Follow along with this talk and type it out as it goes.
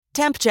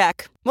Temp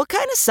check. What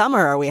kind of summer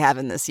are we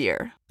having this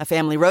year? A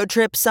family road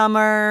trip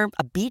summer?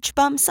 A beach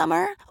bum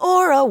summer?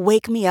 Or a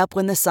wake me up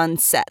when the sun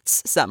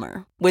sets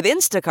summer? With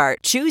Instacart,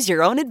 choose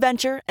your own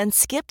adventure and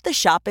skip the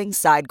shopping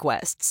side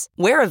quests.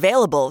 Where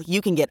available, you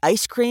can get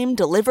ice cream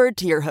delivered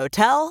to your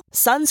hotel,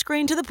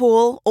 sunscreen to the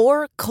pool,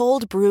 or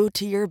cold brew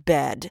to your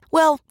bed.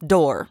 Well,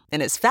 door,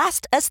 in as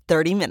fast as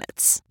 30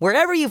 minutes.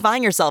 Wherever you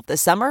find yourself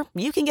this summer,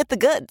 you can get the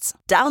goods.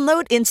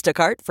 Download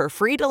Instacart for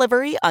free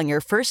delivery on your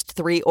first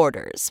 3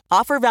 orders.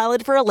 Offer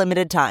valid for a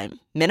limited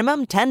time.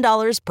 Minimum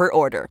 $10 per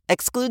order.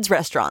 Excludes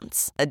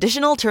restaurants.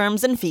 Additional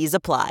terms and fees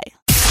apply.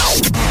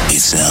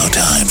 It's now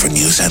time for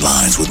news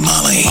headlines with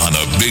Molly on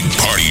the Big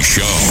Party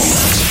Show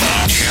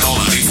on Channel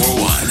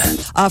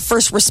 94.1.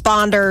 First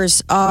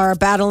responders are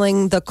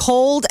battling the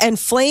cold and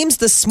flames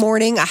this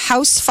morning. A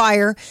house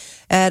fire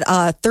at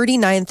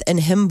 39th and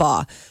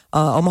Himbaugh.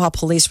 Omaha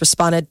police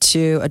responded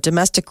to a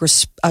domestic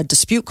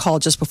dispute call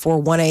just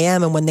before 1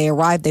 a.m. And when they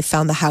arrived, they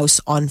found the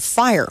house on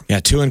fire. Yeah,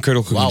 2 in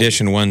critical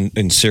condition, 1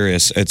 in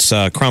serious. It's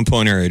Crown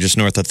Point area, just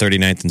north of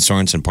 39th and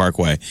Sorensen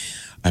Parkway.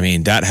 I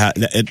mean,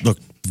 it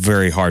looked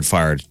very hard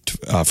fired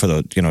for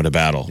the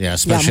battle. Yeah,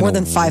 especially more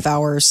than 5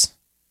 hours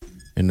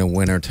in the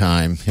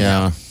wintertime.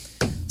 Yeah.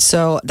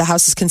 So the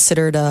house is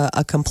considered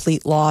a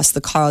complete loss.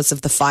 The cause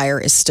of the fire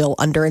is still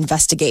under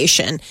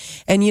investigation.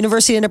 And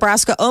University of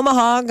Nebraska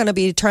Omaha going to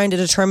be trying to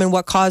determine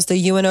what caused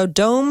the UNO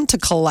dome to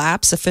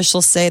collapse.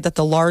 Officials say that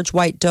the large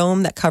white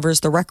dome that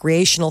covers the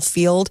recreational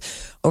field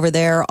over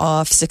there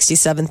off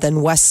 67th and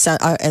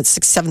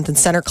 67th and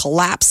Center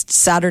collapsed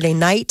Saturday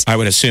night. I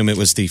would assume it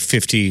was the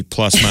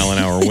 50-plus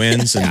mile-an-hour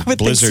winds and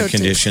blizzard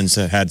conditions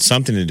that had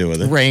something to do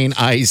with it. Rain,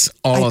 ice,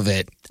 all of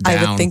it. Down.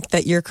 I would think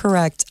that you're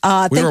correct.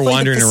 We were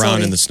wandering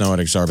around in the snow at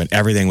Exarban.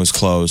 Everything was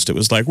closed. It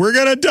was like, we're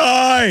going to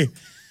die.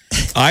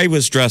 I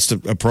was dressed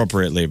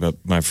appropriately, but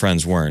my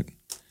friends weren't.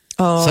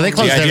 Oh. So they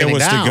closed the idea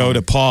was down. to go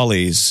to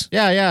Paulie's.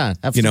 Yeah.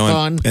 Have some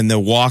fun. And the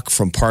walk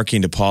from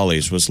parking to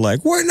Paulie's was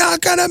like, we're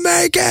not going to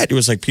make it. It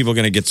was like people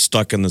going to get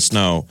stuck in the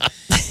snow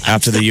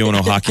after the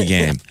UNO hockey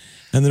game.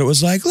 And then it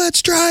was like,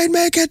 let's try and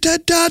make it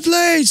to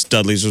Dudley's.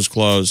 Dudley's was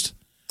closed.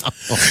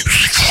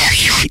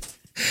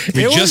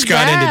 We just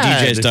got into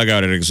DJ's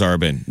dugout at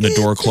Exarban. The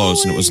door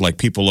closed, and it was like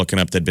people looking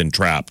up that'd been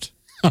trapped.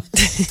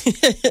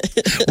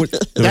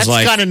 That's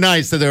like kind of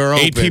nice that they were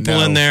open. 8 people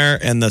in there,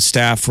 and the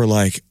staff were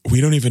like, we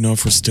don't even know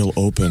if we're still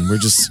open.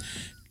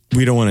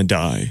 We don't want to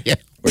die. Yeah,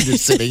 we're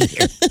just sitting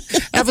here.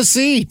 Have a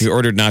seat. We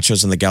ordered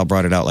nachos, and the gal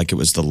brought it out like it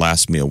was the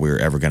last meal we were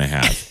ever going to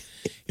have.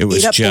 It was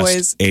Eat up, just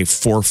boys. a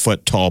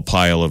 4-foot tall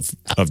pile of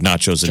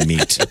nachos and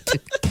meat.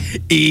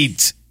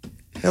 Eat.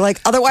 They're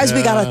like, otherwise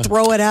we got to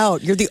throw it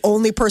out. You're the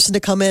only person to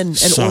come in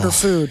and order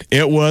food.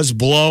 It was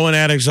blowing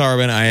at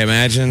Exarban. I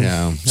imagine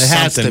it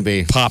has to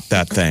be. Popped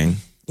that thing.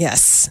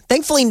 Yes.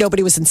 Thankfully,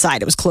 nobody was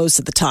inside. It was closed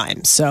at the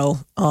time. So,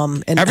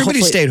 and everybody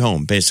stayed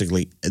home,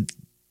 basically.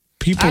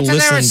 People That's what they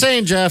were listened.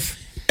 saying, Jeff.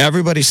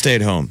 Everybody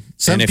stayed home.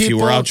 And if you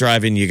were out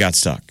driving, you got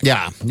stuck.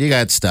 Yeah, you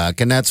got stuck.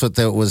 And that's what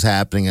was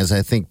happening is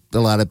I think a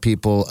lot of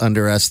people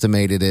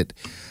underestimated it.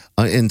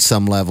 In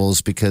some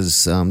levels,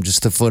 because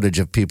just the footage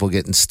of people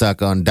getting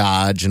stuck on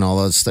Dodge and all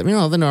those stuff,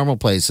 the normal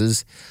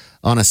places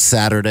on a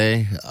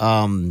Saturday,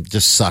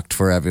 just sucked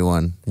for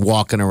everyone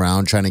walking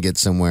around trying to get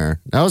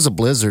somewhere. That was a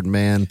blizzard,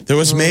 man. There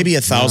was maybe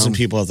 1,000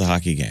 people at the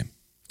hockey game.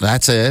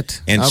 That's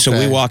it. And so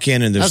we walk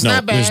in and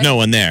there's no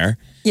one there.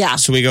 Yeah.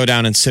 So we go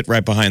down and sit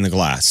right behind the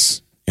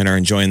glass and are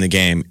enjoying the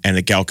game. And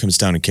the gal comes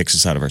down and kicks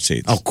us out of our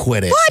seats. Oh,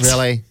 quit it. What?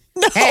 Really?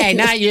 No. Hey,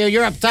 not you.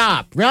 You're up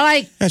top.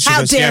 Really? And she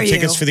How goes, do you dare have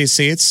tickets you? for these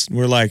seats?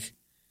 We're like,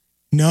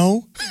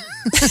 no.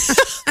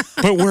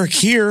 But we're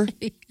here.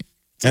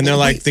 And they're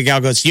like, the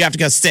gal goes, you have to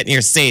go sit in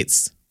your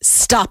seats.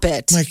 Stop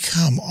it. I'm like,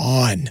 come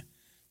on.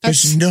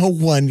 There's no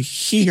one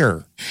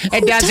here.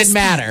 It doesn't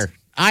matter.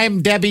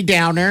 I'm Debbie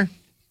Downer.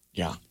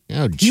 Yeah.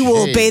 Oh, you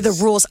will obey the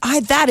rules.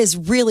 That is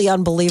really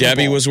unbelievable.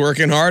 Debbie was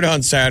working hard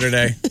on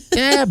Saturday.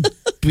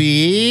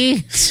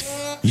 Debbie.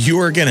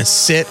 You are going to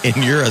sit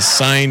in your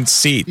assigned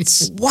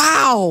seats.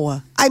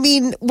 Wow. I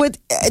mean,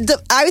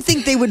 I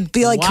think they would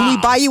be like, can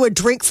we buy you a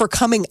drink for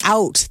coming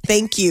out?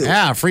 Thank you.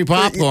 Yeah, free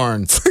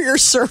popcorn. For your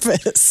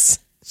service.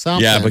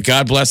 Something. Yeah, but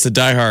God bless the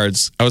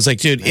diehards. I was like,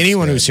 dude,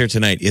 anyone who's here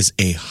tonight is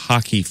a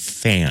hockey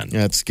fan.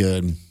 That's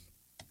good.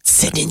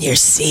 Sit in your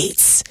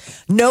seats.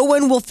 No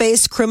one will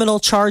face criminal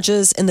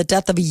charges in the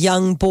death of a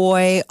young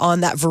boy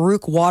on that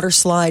Varuk water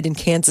slide in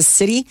Kansas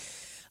City.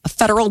 A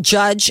federal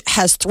judge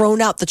has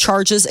thrown out the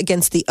charges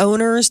against the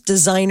owners,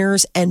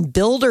 designers, and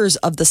builders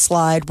of the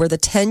slide where the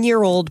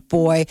 10-year-old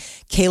boy,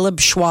 Caleb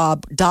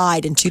Schwab,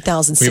 died in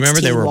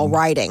 2016 while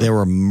riding. There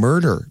were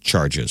murder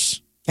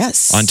charges.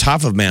 Yes. On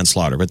top of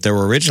manslaughter, but they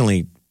were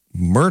originally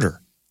murder.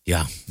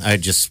 Yeah. I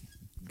just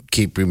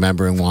keep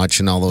remembering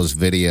watching all those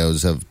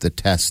videos of the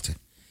testing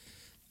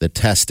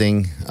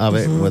of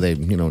it, where they,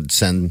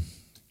 send,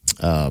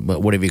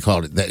 whatever you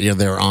call it,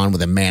 they're on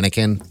with a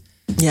mannequin.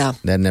 Yeah.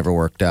 That never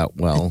worked out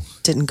well.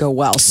 Didn't go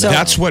well. So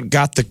that's what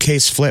got the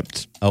case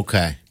flipped.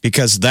 Okay.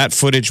 Because that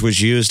footage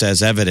was used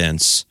as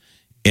evidence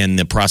in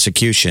the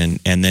prosecution.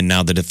 And then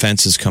now the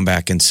defense has come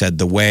back and said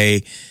the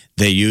way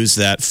they used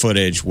that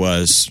footage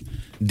was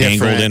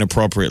angled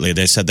inappropriately.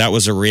 They said that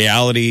was a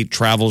reality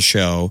travel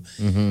show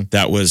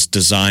that was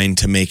designed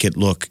to make it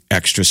look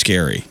extra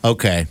scary.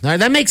 Okay. All right,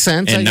 that makes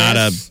sense. And not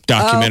guess. a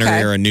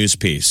documentary or a news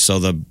piece. So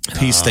the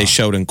piece they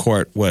showed in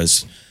court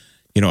was,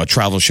 a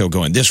travel show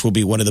going, this will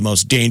be one of the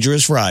most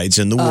dangerous rides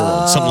in the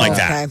world. Something like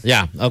that.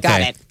 Yeah, okay.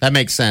 Got it. That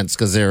makes sense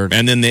because they're...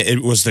 And then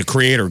it was the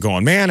creator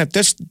going, man, if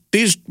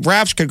these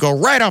rafts could go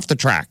right off the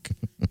track.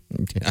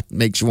 Yeah,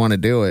 makes you want to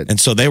do it. And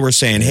so they were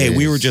saying, hey,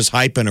 we were just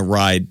hyping a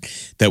ride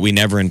that we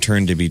never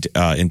intended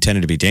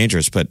to be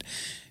dangerous, but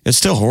it's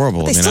still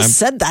horrible. They still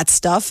said that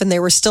stuff, and they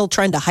were still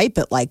trying to hype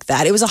it like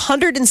that. It was a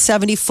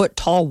 170-foot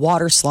tall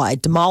water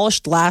slide,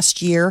 demolished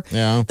last year.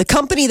 Yeah. The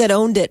company that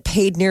owned it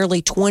paid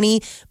nearly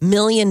 $20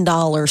 million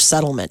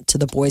settlement to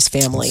the boys'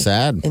 family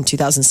in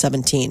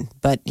 2017.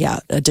 But yeah,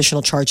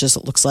 additional charges,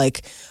 it looks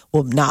like,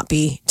 will not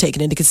be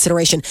taken into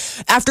consideration.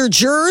 After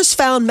jurors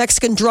found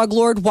Mexican drug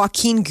lord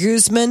Joaquin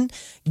Guzman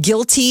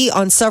guilty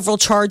on several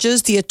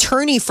charges, the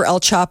attorney for El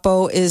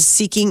Chapo is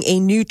seeking a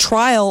new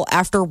trial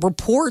after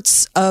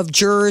reports of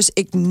jurors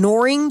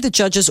ignoring the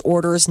judge's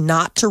orders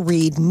not to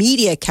read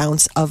media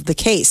accounts of the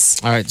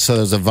case. All right, so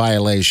there's a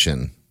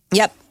violation.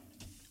 Yep.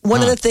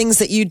 One of the things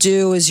that you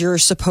do is you're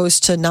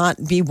supposed to not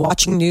be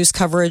watching news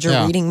coverage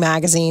or reading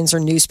magazines or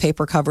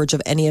newspaper coverage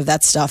of any of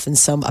that stuff. And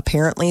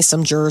apparently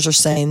some jurors are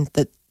saying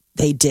that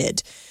they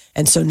did.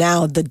 And so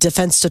now the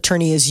defense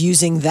attorney is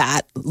using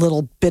that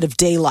little bit of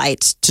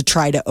daylight to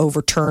try to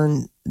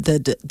overturn the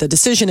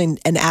decision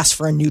and ask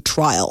for a new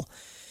trial.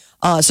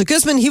 So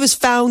Guzman, he was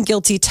found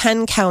guilty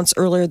 10 counts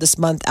earlier this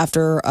month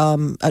after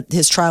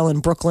his trial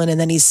in Brooklyn, and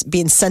then he's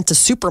being sent to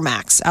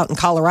Supermax out in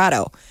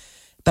Colorado.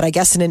 But I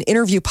guess in an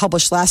interview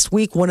published last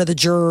week, one of the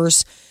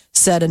jurors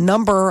said a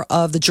number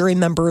of the jury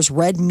members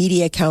read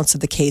media accounts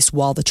of the case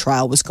while the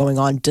trial was going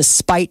on,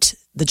 despite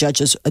the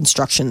judge's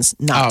instructions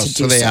not to do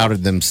so. So they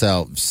outed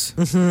themselves.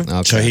 Mm-hmm.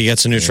 Okay. So he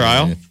gets a new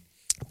trial?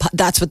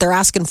 That's what they're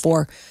asking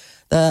for.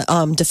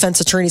 The defense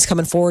attorney's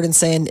coming forward and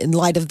saying, in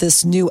light of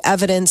this new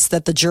evidence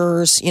that the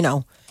jurors,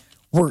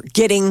 were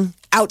getting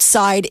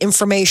outside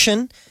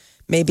information,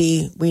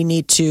 maybe we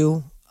need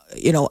to,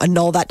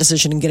 annul that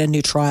decision and get a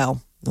new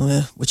trial,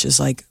 which is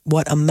like,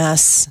 what a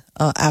mess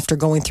after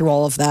going through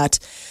all of that.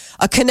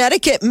 A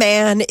Connecticut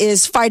man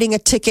is fighting a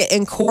ticket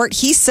in court.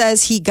 He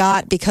says he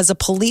got because a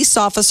police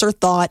officer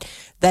thought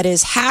that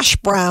his hash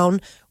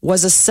brown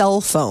was a cell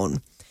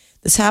phone.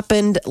 This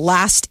happened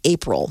last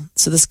April.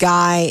 So this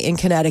guy in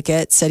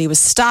Connecticut said he was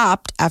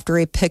stopped after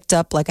he picked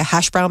up like a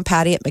hash brown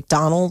patty at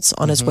McDonald's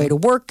on his way to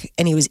work,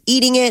 and he was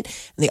eating it.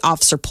 And the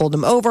officer pulled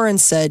him over and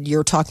said,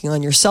 "You're talking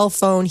on your cell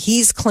phone."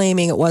 He's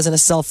claiming it wasn't a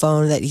cell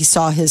phone, that he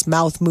saw his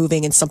mouth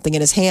moving and something in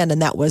his hand, and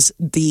that was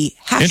the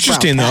hash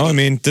Interesting, brown patty. though. I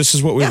mean, this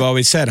is what we've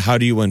always said. How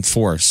do you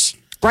enforce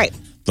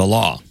the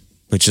law?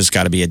 Which has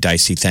got to be a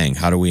dicey thing.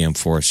 How do we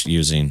enforce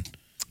using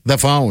the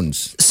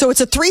phones? So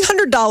it's a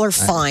 $300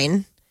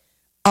 fine.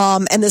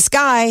 And this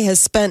guy has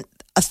spent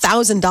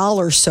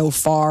 $1,000 so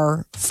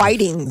far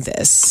fighting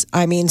this.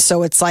 I mean,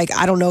 so it's like,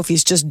 I don't know if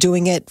he's just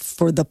doing it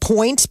for the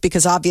point,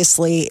 because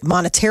obviously,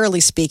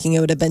 monetarily speaking, it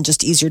would have been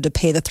just easier to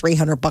pay the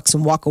 $300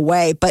 and walk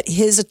away. But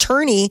his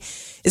attorney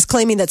is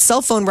claiming that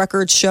cell phone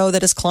records show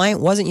that his client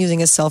wasn't using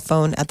his cell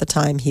phone at the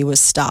time he was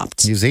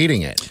stopped. He's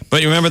eating it.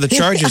 But you remember, the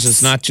charges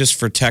is not just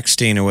for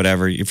texting or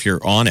whatever. If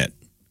you're on it,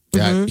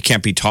 you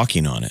can't be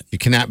talking on it. You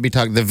cannot be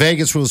talking. The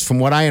Vegas rules, from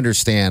what I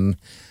understand,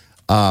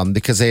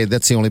 because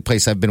that's the only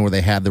place I've been where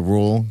they had the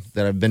rule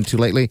that I've been to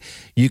lately.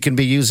 You can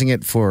be using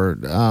it for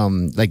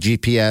like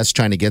GPS,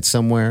 trying to get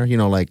somewhere,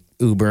 like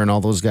Uber and all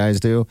those guys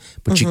do.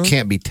 But you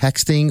can't be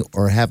texting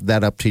or have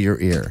that up to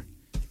your ear.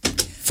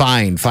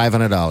 Fine,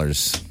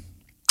 $500.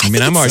 I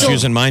mean, I'm always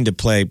using mine to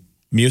play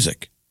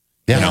music.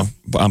 Yeah.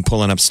 I'm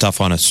pulling up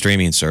stuff on a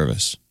streaming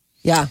service.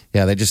 Yeah.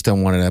 Yeah, they just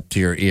don't want it up to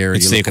your ear.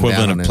 It's the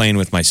equivalent of playing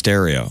with my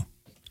stereo.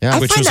 Yeah.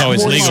 Which was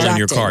always legal in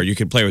your car. You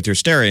could play with your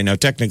stereo. Now,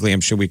 technically,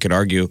 I'm sure we could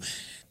argue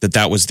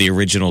that was the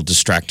original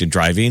distracted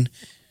driving.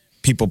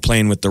 People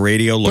playing with the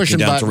radio, looking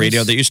down at the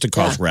radio. That used to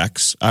cause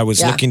wrecks. I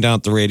was looking down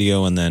at the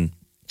radio and then...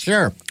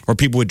 Sure. Or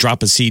people would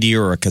drop a CD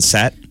or a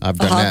cassette. I've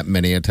done that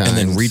many a time. And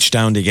then reach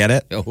down to get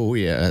it. Oh,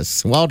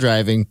 yes. While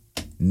driving.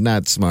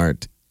 Not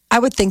smart. I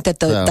would think that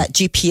that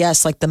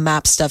GPS, like the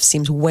map stuff,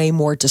 seems way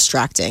more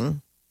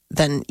distracting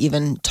than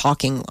even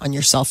talking on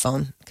your cell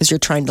phone, because you're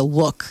trying to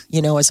look,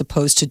 as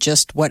opposed to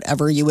just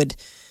whatever you would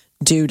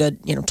do to,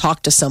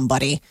 talk to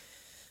somebody.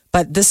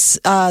 But this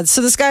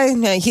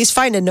guy, he's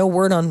finding no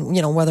word on,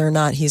 whether or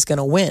not he's going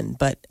to win,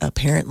 but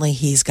apparently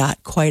he's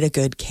got quite a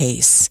good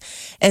case.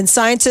 And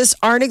scientists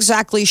aren't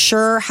exactly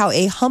sure how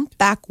a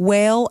humpback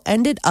whale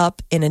ended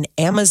up in an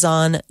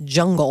Amazon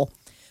jungle.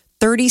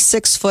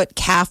 36-foot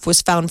calf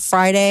was found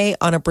Friday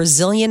on a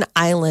Brazilian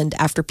island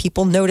after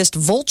people noticed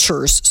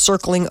vultures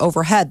circling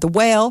overhead. The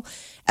whale,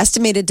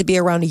 estimated to be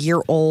around a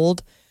year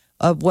old,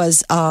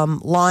 was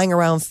lying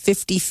around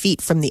 50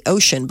 feet from the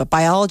ocean, but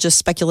biologists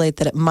speculate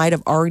that it might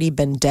have already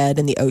been dead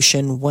in the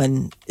ocean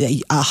when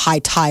a high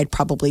tide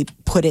probably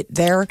put it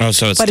there. Oh,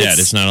 so it's dead.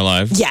 It's not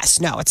alive? Yes,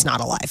 no, it's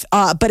not alive.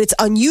 But it's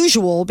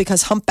unusual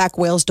because humpback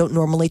whales don't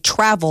normally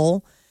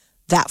travel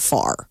that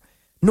far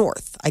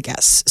north, I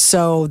guess.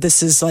 So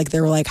this is like,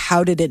 they were like,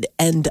 how did it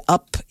end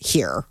up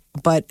here?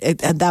 But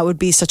and that would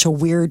be such a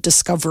weird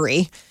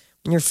discovery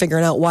when you're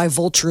figuring out why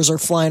vultures are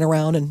flying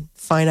around and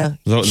find a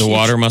the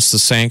water must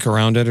have sank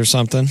around it or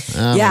something.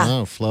 I don't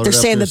know, floated they're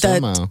saying up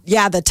that there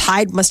somehow. the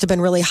tide must have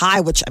been really high.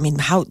 Which, I mean,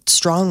 how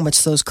strong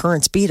must those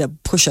currents be to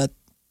push a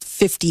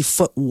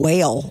 50-foot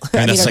whale?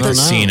 And that's like a know.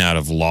 scene out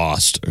of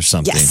Lost or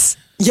something. Yes,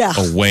 yeah,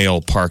 A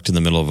whale parked in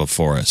the middle of a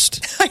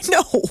forest. I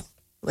know.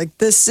 Like,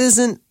 this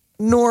isn't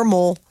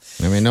normal.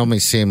 I mean, nobody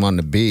see them on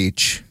the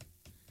beach.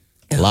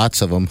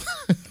 Lots of them.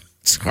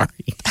 Sorry.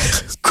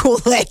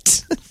 Cool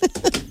it.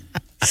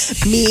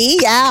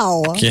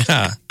 Meow.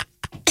 Yeah.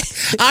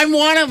 I'm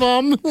one of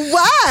them.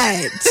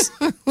 What?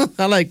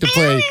 I like to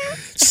play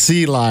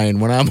sea lion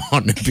when I'm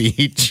on the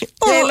beach.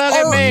 Hey, look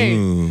at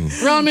me.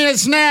 Roll me a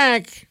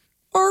snack.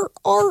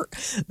 Or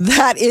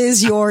that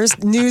is your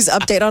news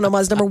update on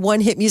Omaha's number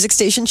one hit music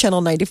station,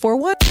 Channel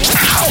 94.1.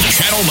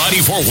 Channel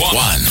 94.1.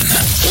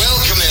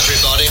 Welcome,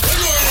 everybody.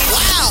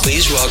 Wow.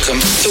 Please welcome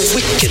the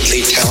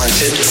wickedly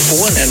talented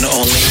one and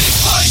only.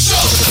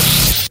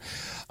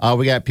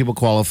 We got people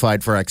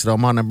qualified for Exit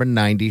Omaha number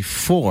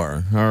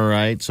 94. All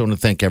right. So I want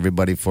to thank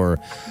everybody for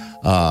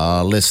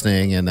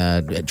listening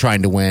and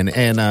trying to win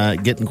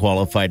and getting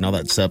qualified and all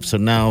that stuff. So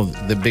now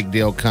the big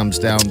deal comes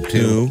down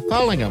to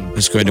calling them.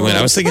 Who's going to win?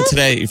 I was thinking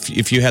today,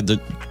 if you had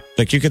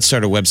you could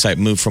start a website,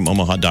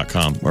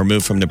 movefromomaha.com or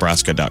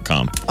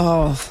movefromnebraska.com.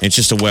 Oh. It's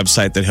just a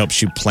website that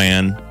helps you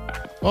plan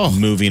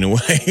moving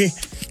away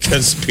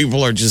because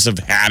people are just have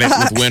had it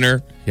with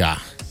winter. Yeah.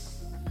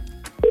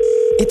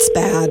 It's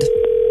bad.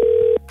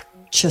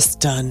 Just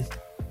done.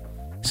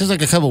 This is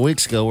like a couple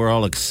weeks ago. We're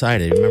all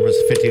excited. Remember,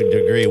 it's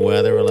 50-degree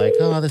weather. We're like,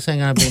 oh, this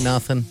ain't going to be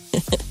nothing.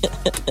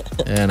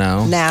 You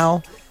know?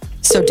 Now,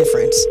 so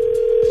different.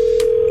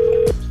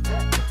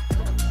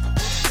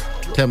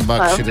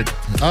 $10 should it?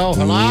 Oh,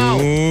 hello.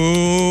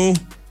 Ooh.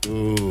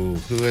 Ooh,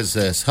 who is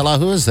this? Hello,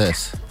 who is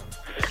this?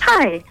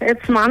 Hi,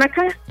 it's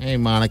Monica. Hey,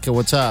 Monica,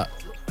 what's up?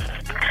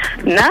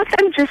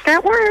 Nothing, just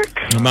at work.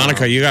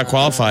 Monica, you got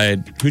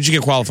qualified. Who'd you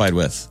get qualified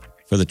with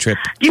for the trip?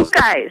 You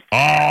guys.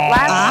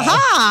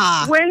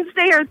 Last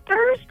Wednesday or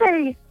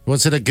Thursday.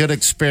 Was it a good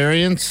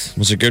experience?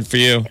 Was it good for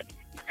you?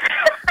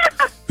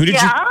 Who did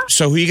Yeah. you?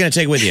 So who are you going to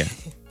take with you?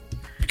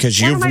 Because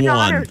One you've of my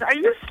won. daughters. Are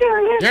you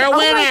serious? You're a Oh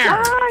winner. my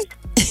gosh.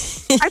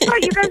 I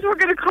thought you guys were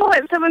going to call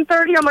at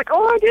 7:30. I'm like,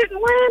 oh, I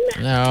didn't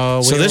win.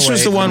 No. So we this were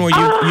was the waiting. one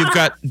where you've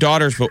got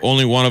daughters, but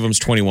only one of them's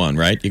 21,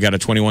 right? You got a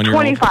 21-year-old?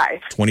 25.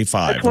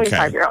 25. A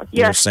 25-year-old,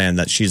 You're yes. saying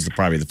that she's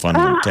probably the fun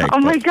one to take. Oh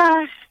my but-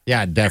 gosh.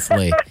 Yeah,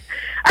 definitely.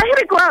 I had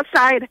to go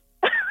outside.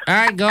 All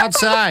right, go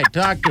outside.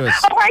 Talk to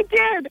us. Oh, I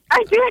did.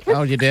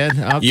 Oh, you did?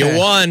 Okay. You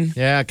won.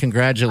 Yeah,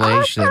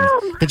 congratulations.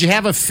 Awesome. Did you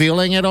have a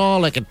feeling at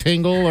all, like a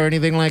tingle or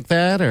anything like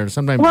that? Or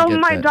sometimes Well, you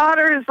get my that?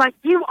 daughter is like,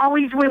 you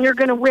always win. You're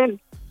going to win.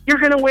 You're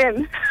going to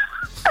win.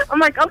 I'm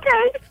like,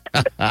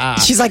 okay.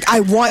 She's like, I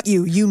want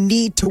you. You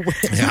need to win.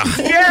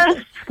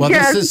 Yes. Well,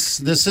 yes.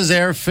 this is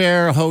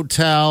airfare,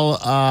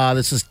 hotel.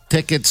 This is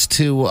tickets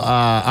to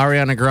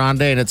Ariana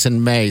Grande, and it's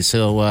in May,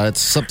 so it's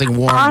something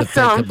warm to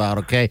think Awesome. about.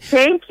 Okay,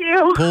 Thank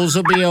you. pools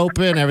will be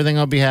open, everything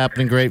will be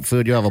happening. Great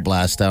food, you'll have a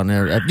blast down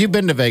there. Have you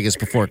been to Vegas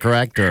before?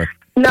 Correct? Or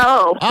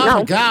No. oh no.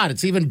 my God,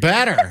 it's even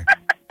better!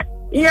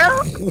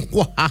 Yeah.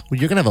 Wow,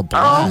 you're gonna have a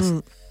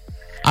blast.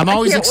 I'm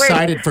always can't wait.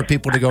 excited for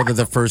people to go there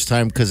the first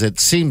time because it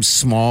seems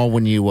small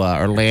when you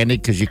are landing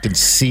because you can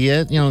see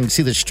it, you can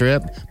see the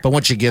strip. But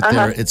once you get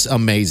there, it's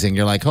amazing.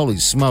 You're like, holy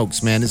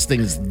smokes, man, this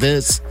thing's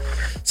this.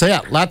 So,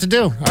 yeah, a lot to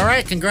do. All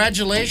right,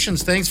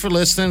 congratulations. Thanks for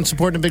listening and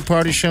supporting the Big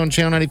Party Show on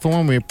Channel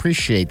 94. We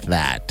appreciate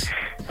that.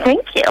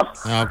 Thank you.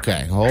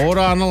 Okay, hold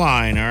on the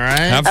line, all right?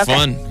 Have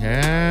fun.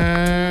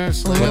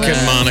 Yes. Look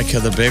at Monica,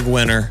 the big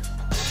winner.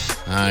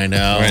 I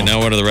know. All right, now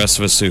what are the rest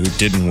of us who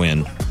didn't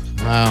win?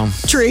 Wow.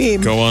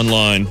 Dream. Go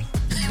online,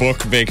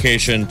 book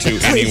vacation to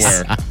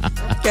anywhere.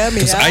 Get me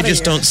Because I outta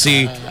just here. don't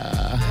see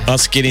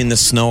us getting the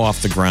snow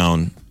off the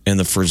ground in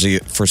the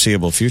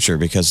foreseeable future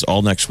because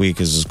all next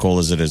week is as cold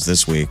as it is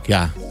this week.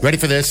 Yeah. Ready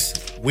for this?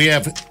 We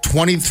have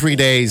 23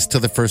 days till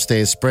the first day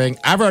of spring.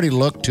 I've already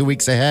looked 2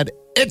 weeks ahead.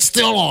 It's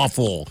still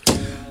awful.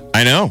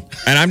 I know.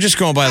 And I'm just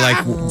going by like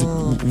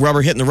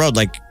rubber hitting the road.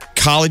 Like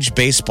college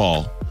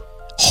baseball,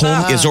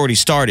 home is already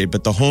started,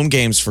 but the home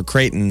games for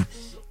Creighton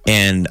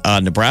and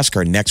Nebraska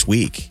are next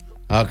week.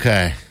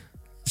 Okay.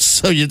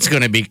 So it's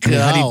going to be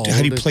cold.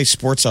 How do you play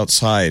sports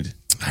outside?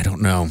 I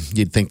don't know.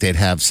 You'd think they'd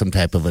have some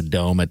type of a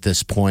dome at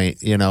this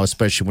point,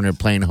 especially when they're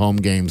playing home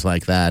games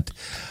like that.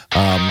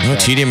 No,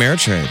 TD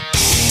Ameritrade.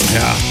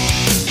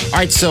 Yeah. All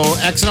right, so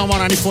Exit on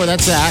 194,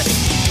 that's that.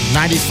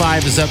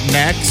 95 is up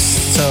next,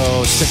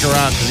 so stick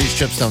around because these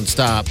trips don't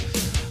stop.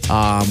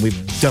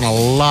 We've done a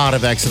lot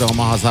of Exit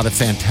Omaha's, a lot of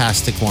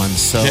fantastic ones.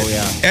 So,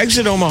 yeah.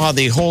 Exit Omaha,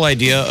 the whole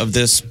idea of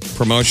this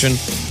promotion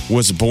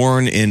was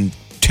born in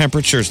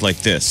temperatures like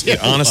this. Yeah,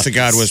 honest to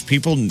God, was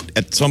people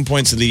at some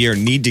points of the year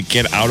need to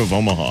get out of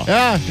Omaha.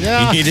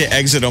 Yeah. You need to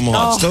exit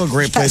Omaha. It's still a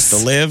great place to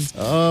live.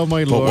 Oh,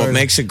 my But Lord. what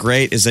makes it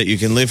great is that you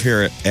can live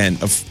here and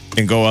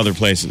go other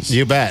places.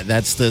 You bet.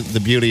 That's the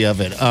beauty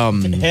of it.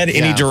 Head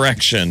any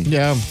direction.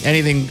 Yeah,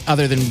 anything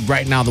other than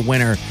right now, the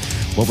winter,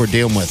 what we're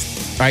dealing with.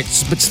 All right,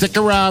 but stick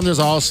around. There's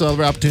also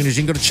other opportunities.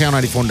 You can go to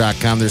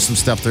channel94.com. There's some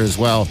stuff there as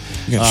well.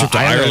 You got a trip to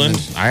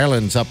Ireland.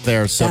 Ireland's up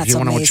there. So if That's you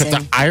want to trip to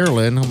amazing.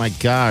 Ireland, oh my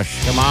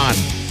gosh, come on.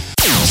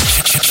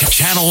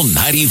 Channel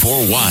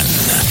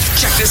 94.1.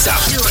 Check this out.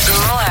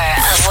 More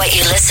of what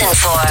you listen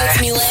for.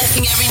 Gets me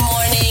laughing every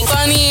morning.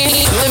 Funny,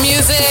 the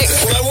music.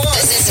 That's what I want.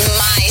 This is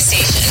my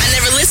station. I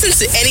never listen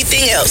to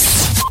anything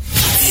else.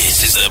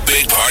 This is the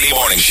Big Party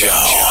Morning Show.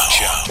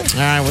 All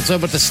right, what's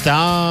up with the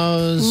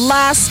stars?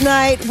 Last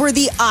night were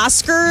the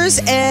Oscars,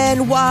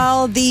 and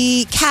while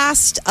the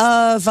cast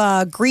of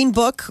Green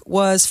Book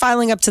was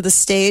filing up to the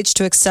stage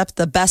to accept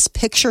the Best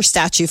Picture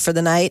statue for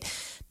the night,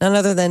 none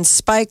other than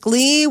Spike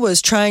Lee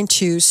was trying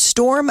to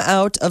storm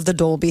out of the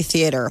Dolby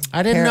Theater.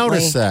 I didn't Apparently.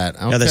 notice that.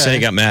 Okay. Yeah, they said he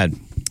got mad.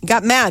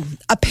 Got mad.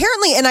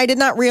 Apparently, and I did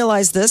not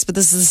realize this, but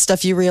this is the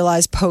stuff you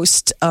realize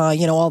post,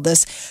 all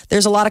this.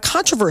 There's a lot of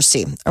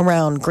controversy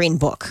around Green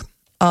Book.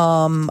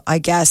 I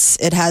guess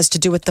it has to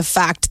do with the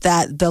fact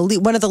that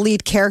one of the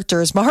lead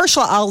characters,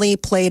 Mahershala Ali,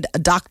 played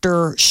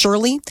Dr.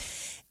 Shirley.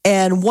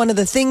 And one of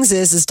the things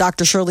is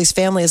Dr. Shirley's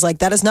family is like,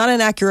 that is not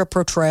an accurate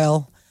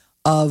portrayal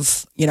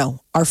of,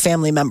 our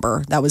family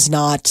member. That was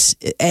not.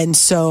 And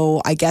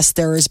so I guess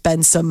there has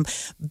been some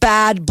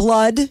bad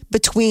blood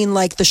between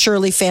like the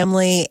Shirley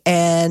family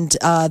and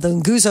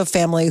the Nguzo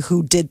family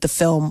who did the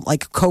film,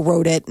 like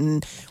co-wrote it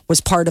and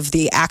was part of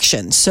the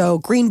action. So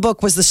Green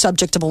Book was the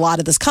subject of a lot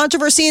of this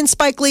controversy, and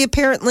Spike Lee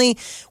apparently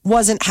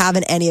wasn't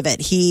having any of it.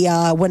 He,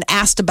 when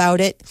asked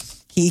about it,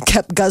 he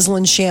kept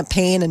guzzling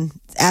champagne and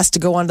asked to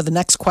go on to the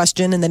next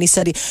question. And then he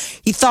said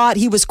he thought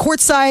he was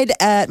courtside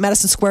at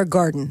Madison Square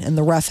Garden and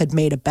the ref had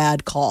made a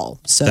bad call.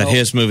 So That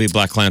his movie,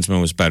 Black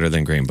Klansman, was better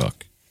than Green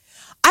Book.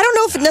 I don't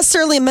know if it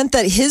necessarily meant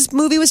that his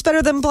movie was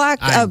better than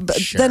I'm than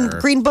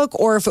sure. Green Book,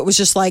 or if it was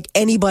just like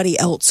anybody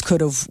else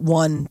could have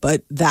won,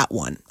 but that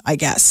one, I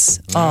guess.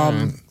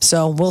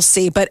 So we'll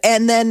see.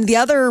 And then the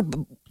other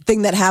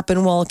thing that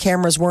happened while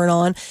cameras weren't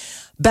on,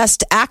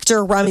 Best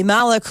Actor Rami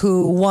Malek,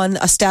 who won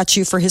a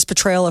statue for his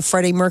portrayal of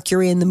Freddie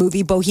Mercury in the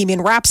movie Bohemian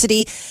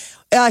Rhapsody.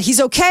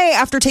 He's okay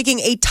after taking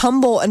a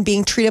tumble and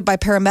being treated by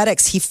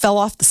paramedics. He fell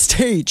off the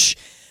stage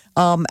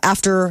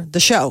after the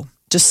show.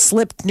 Just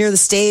slipped near the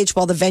stage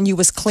while the venue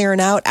was clearing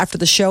out after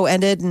the show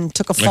ended and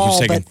took a Like he fall. was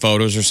taking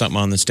photos or something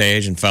on the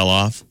stage and fell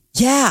off.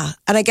 Yeah,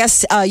 and I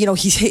guess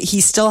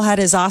he still had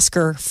his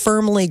Oscar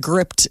firmly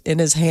gripped in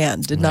his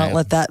hand. Did not Right.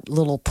 let that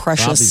little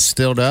Probably precious.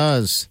 still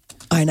does.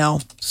 I know. You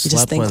just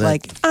Slept think with it.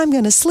 like, I'm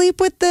going to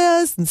sleep with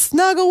this and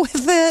snuggle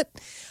with it.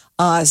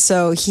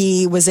 So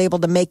he was able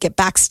to make it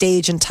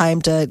backstage in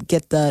time to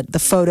get the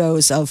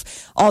photos of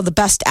all the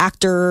best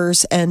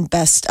actors and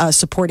best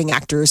supporting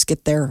actors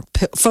get their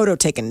photo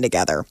taken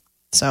together.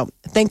 So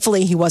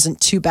thankfully he wasn't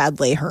too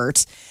badly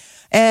hurt.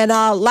 And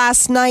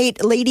last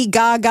night, Lady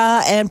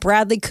Gaga and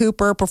Bradley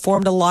Cooper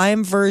performed a live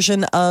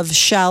version of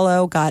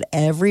Shallow, got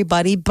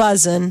everybody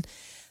buzzing.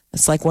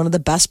 It's like one of the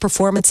best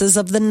performances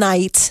of the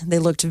night. They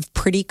looked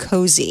pretty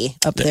cozy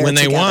up there. When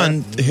they together.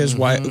 won, his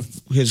wife,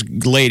 his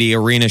lady,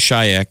 Arina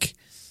Shayek,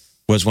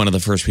 was one of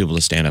the first people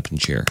to stand up and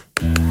cheer.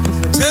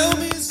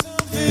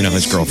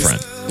 His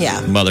girlfriend.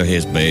 Yeah. Mother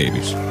his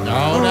babies.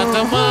 No, not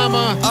the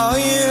mama.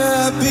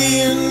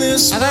 I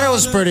thought it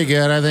was pretty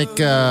good. I think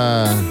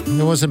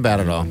it wasn't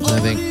bad at all. I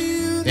think,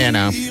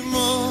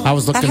 I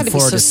was That looking had to be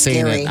forward so to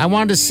seeing scary. it. I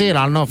wanted to see it.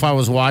 I don't know if I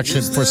was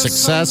watching for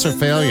success or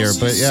failure,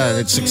 but yeah,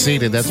 it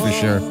succeeded. That's for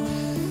sure.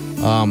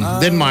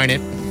 Didn't mind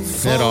it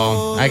at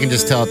all. I can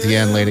just tell at the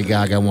end, Lady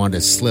Gaga wanted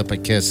to slip a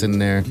kiss in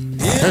there.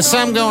 There's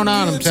something going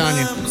on, I'm telling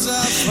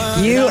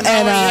you. You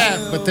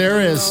and But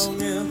there is.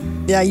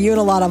 you and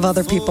a lot of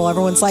other people.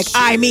 Everyone's like,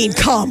 I mean,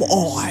 come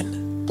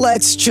on.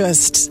 Let's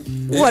just.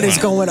 What is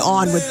going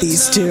on with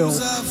these two?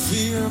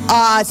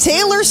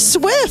 Taylor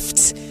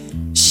Swift.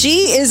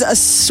 She is a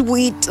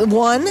sweet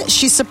one.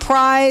 She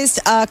surprised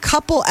a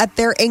couple at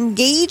their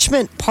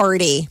engagement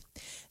party.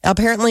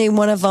 Apparently,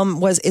 one of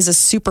them is a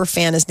super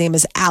fan. His name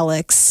is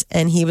Alex,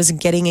 and he was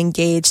getting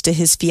engaged to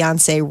his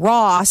fiance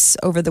Ross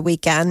over the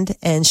weekend,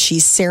 and she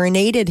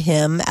serenaded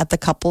him at the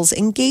couple's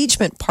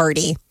engagement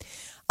party.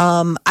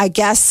 I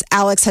guess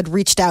Alex had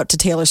reached out to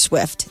Taylor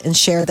Swift and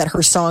shared that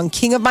her song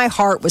 "King of My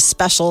Heart" was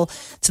special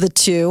to the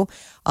two,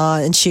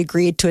 and she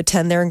agreed to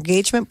attend their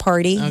engagement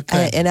party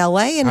in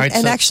LA, and, All right,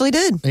 so actually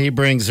did. He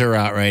brings her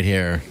out right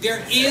here.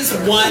 There is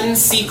one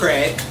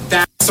secret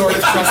that I sort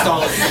of trust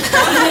all of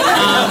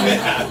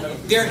you.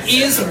 There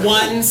is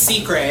one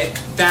secret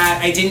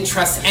that I didn't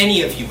trust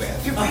any of you with.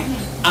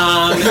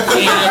 And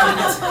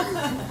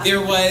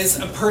there was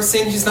a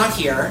person who's not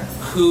here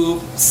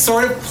who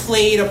sort of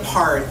played a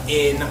part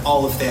in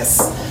all of this.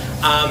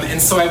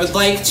 And so I would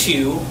like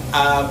to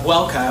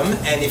welcome,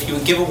 and if you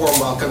would give a warm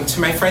welcome to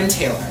my friend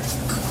Taylor.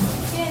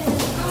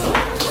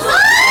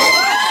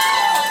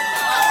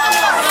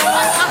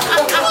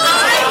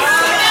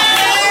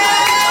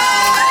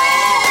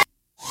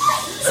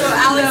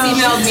 Alex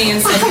emailed me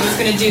and said he was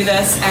going to do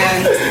this,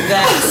 and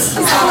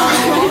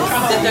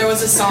that there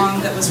was a song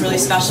that was really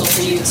special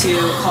for you too,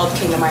 called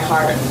 "King of My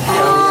Heart."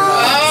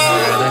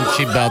 Then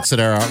she belts it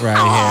out right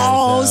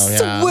Oh, here.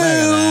 So, yeah, look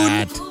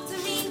at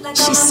that.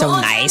 She's so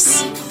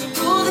nice.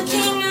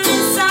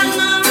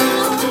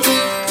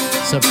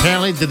 So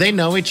apparently, did they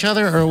know each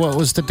other, or what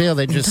was the deal?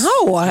 They just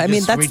No, I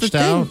mean, that's the reached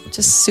thing. out?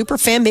 Just super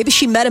fan. Maybe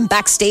she met him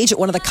backstage at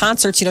one of the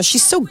concerts. You know,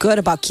 she's so good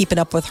about keeping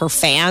up with her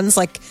fans,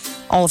 like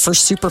all of her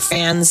super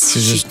fans. She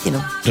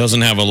just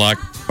doesn't have a lot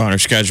on her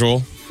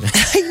schedule.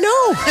 I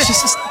know. She's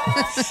just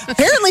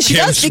apparently she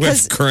Taylor does Swift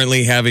because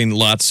currently having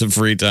lots of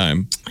free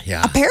time.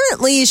 Yeah.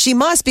 apparently she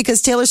must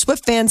because Taylor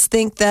Swift fans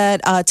think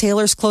that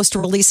Taylor's close to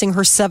releasing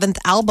her 7th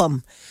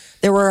album.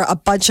 There were a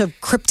bunch of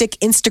cryptic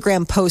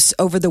Instagram posts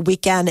over the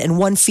weekend, and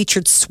one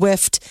featured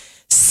Swift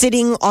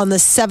sitting on the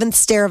 7th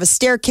stair of a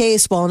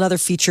staircase, while another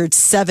featured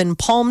 7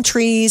 palm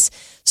trees.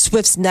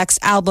 Swift's next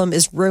album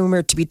is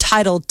rumored to be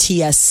titled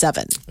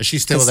TS7. Is she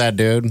still with that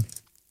dude?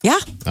 Yeah.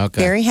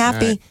 Okay. Very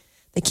happy. All right.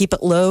 They keep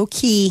it low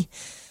key.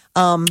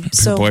 Her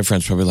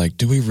boyfriend's probably like,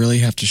 do we really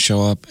have to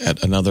show up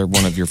at another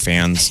one of your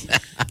fans'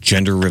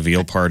 gender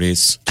reveal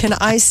parties? Can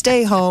I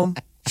stay home?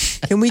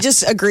 Can we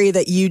just agree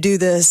that you do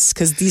this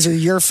because these are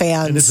your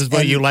fans? And this is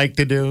what you like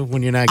to do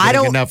when you're not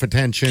getting enough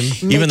attention.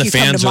 Even the you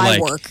come fans to are my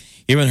like, work.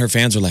 even her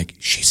fans are like,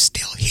 she's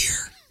still here.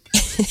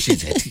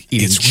 She's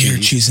eating It's weird.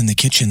 cheese. She's in the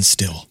kitchen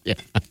still. Yeah.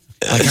 Like,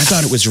 I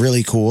thought it was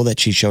really cool that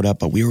she showed up,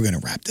 but we were going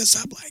to wrap this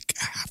up like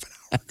a half an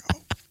hour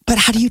ago. But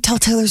how do you tell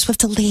Taylor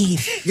Swift to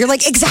leave? You're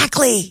like,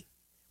 exactly.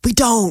 We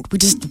don't. We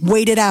just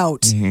wait it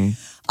out.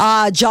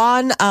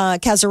 John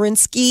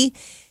Kaczynski,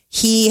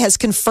 he has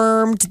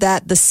confirmed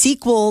that the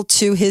sequel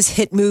to his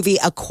hit movie,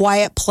 A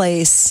Quiet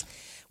Place,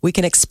 we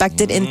can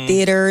expect it in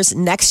theaters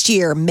next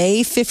year,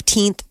 May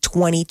 15th,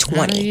 How do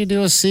 2020. you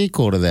do a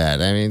sequel to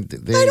that? I mean,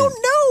 I don't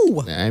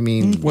know. I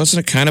mean,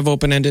 Wasn't it kind of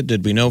open-ended?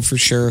 Did we know for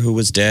sure who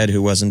was dead,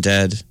 who wasn't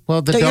dead?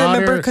 well, the Don't you daughter,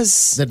 remember?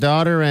 'Cause- the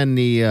daughter and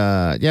the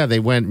they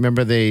went.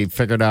 Remember, they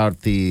figured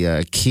out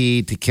the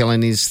key to killing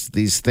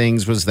these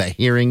things was the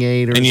hearing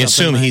aid, or And you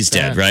something assume like he's that.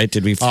 dead, right?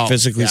 Did we Oh,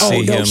 physically yeah. see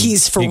Oh, no, him?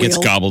 he's for he gets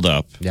real. gobbled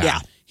up. Yeah.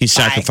 He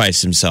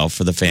sacrificed himself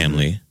for the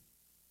family.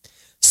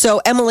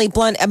 So Emily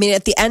Blunt, I mean,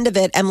 at the end of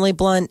it, Emily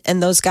Blunt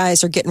and those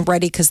guys are getting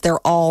ready because they're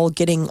all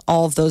getting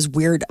all of those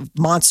weird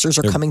monsters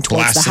are They're coming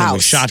towards the blasting house.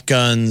 with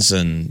shotguns,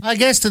 and I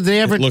guess did they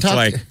ever it looked talk?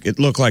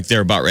 like they're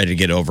about ready to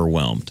get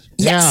overwhelmed.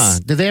 Yes. Yeah.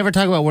 Did they ever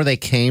talk about where they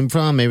came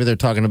from? Maybe they're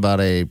talking about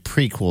a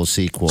prequel,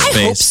 sequel. I hope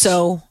Space.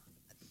 so.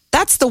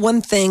 That's the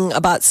one thing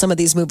about some of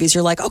these movies.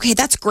 You're like, okay,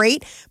 that's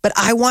great, but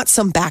I want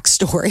some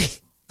backstory.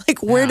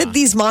 Like, where did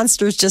these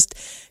monsters just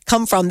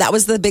come from? That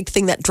was the big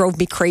thing that drove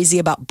me crazy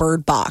about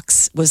Bird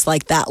Box was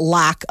like that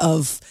lack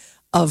of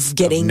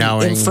getting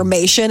knowing.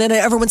 information. And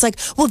everyone's like,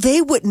 well, they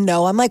wouldn't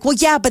know. I'm like, well,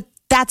 yeah, but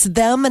that's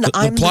them, and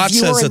I'm The plot the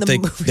viewer says in that the they,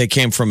 movie. they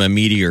came from a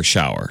meteor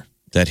shower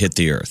that hit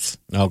the Earth.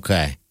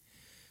 Okay.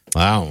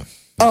 Wow.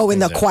 Oh, in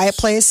the Quiet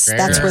Place?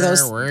 That's where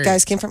those Weird.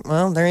 guys came from?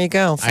 Well, there you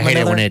go. I hate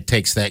it when it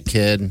takes that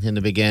kid in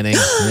the beginning.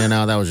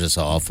 That was just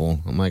awful.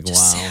 I'm like, wow.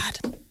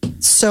 Sad.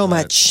 So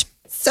much.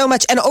 So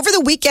much. And over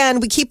the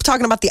weekend, we keep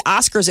talking about the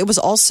Oscars. It was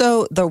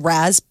also the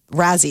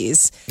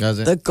Razzies, Was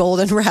it? the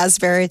Golden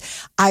Raspberry.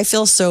 I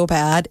feel so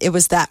bad. It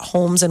was that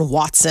Holmes and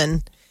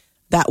Watson,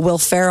 that Will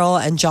Ferrell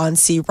and John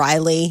C.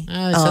 Reilly. They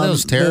said it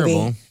was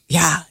terrible. movie.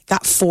 Yeah.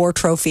 Got 4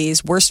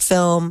 trophies. Worst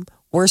film,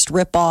 worst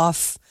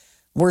ripoff,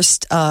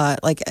 worst,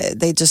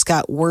 they just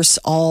got worse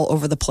all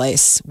over the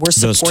place.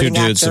 Worst Those two supporting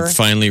dudes actor. have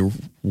finally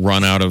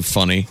run out of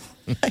funny.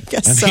 I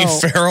guess I mean,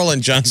 so. Farrell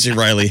and John C.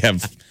 Reilly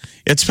have.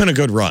 It's been a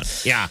good run.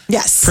 Yeah.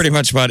 Yes. Pretty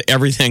much about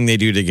everything they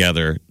do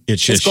together.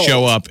 It's just gold.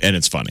 show up and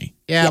it's funny.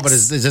 Yeah, Yes. but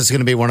is this going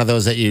to be one of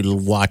those that you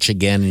watch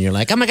again and you're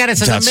like, oh my God, it's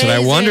That's amazing. what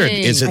I wondered.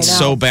 Is I it know.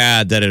 so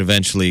bad that it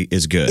eventually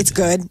is good? It's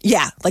good.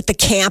 Yeah. Like the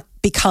camp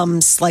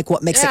becomes like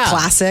what makes it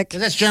classic.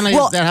 That's generally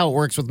how it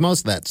works with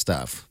most of that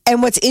stuff.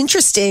 And what's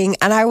interesting,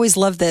 and I always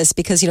love this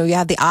because, you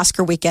have the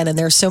Oscar weekend and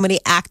there are so many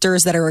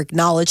actors that are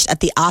acknowledged at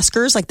the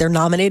Oscars, like they're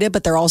nominated,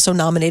 but they're also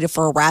nominated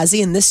for a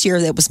Razzie. And this year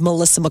it was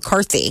Melissa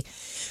McCarthy.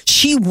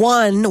 She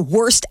won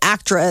Worst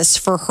Actress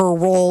for her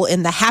role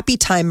in the Happy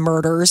Time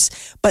Murders,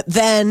 but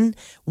then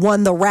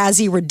won the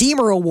Razzie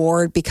Redeemer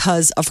Award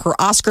because of her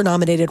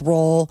Oscar-nominated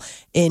role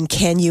in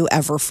Can You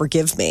Ever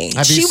Forgive Me?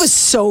 Have you She s- was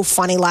so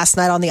funny last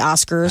night on the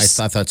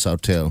Oscars. I thought so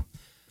too.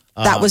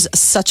 That was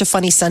such a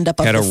funny send-up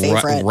of Had the a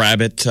favorite.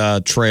 rabbit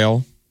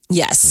trail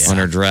Yes. on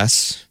her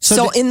dress.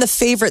 So in the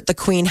favorite, the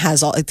queen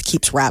it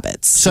keeps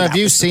rabbits. So have that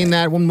you was the seen thing.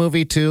 that one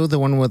movie too? The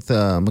one with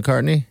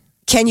McCartney?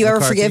 Can You Ever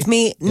McCarthy? Forgive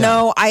Me?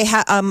 No, I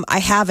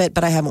have it,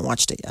 but I haven't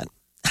watched it yet.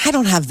 I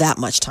don't have that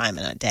much time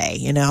in a day,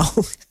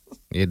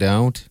 You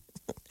don't?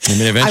 And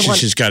then eventually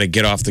she's got to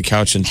get off the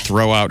couch and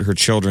throw out her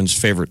children's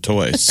favorite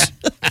toys.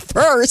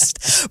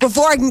 First,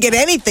 before I can get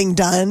anything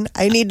done,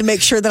 I need to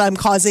make sure that I'm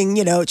causing,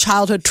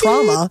 childhood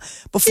trauma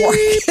before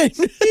I can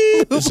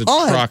move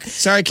on. Truck.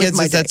 Sorry,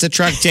 kids, that's a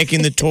truck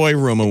taking the toy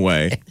room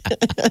away.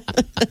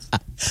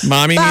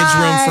 Mommy needs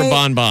room for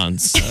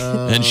bonbons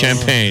and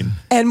champagne.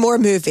 And more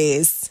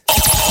movies.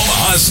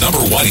 Omaha's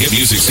 #1 hit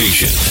music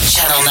station.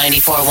 Channel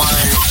 94.1.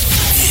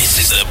 This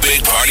is the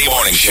Big Party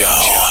Morning Show.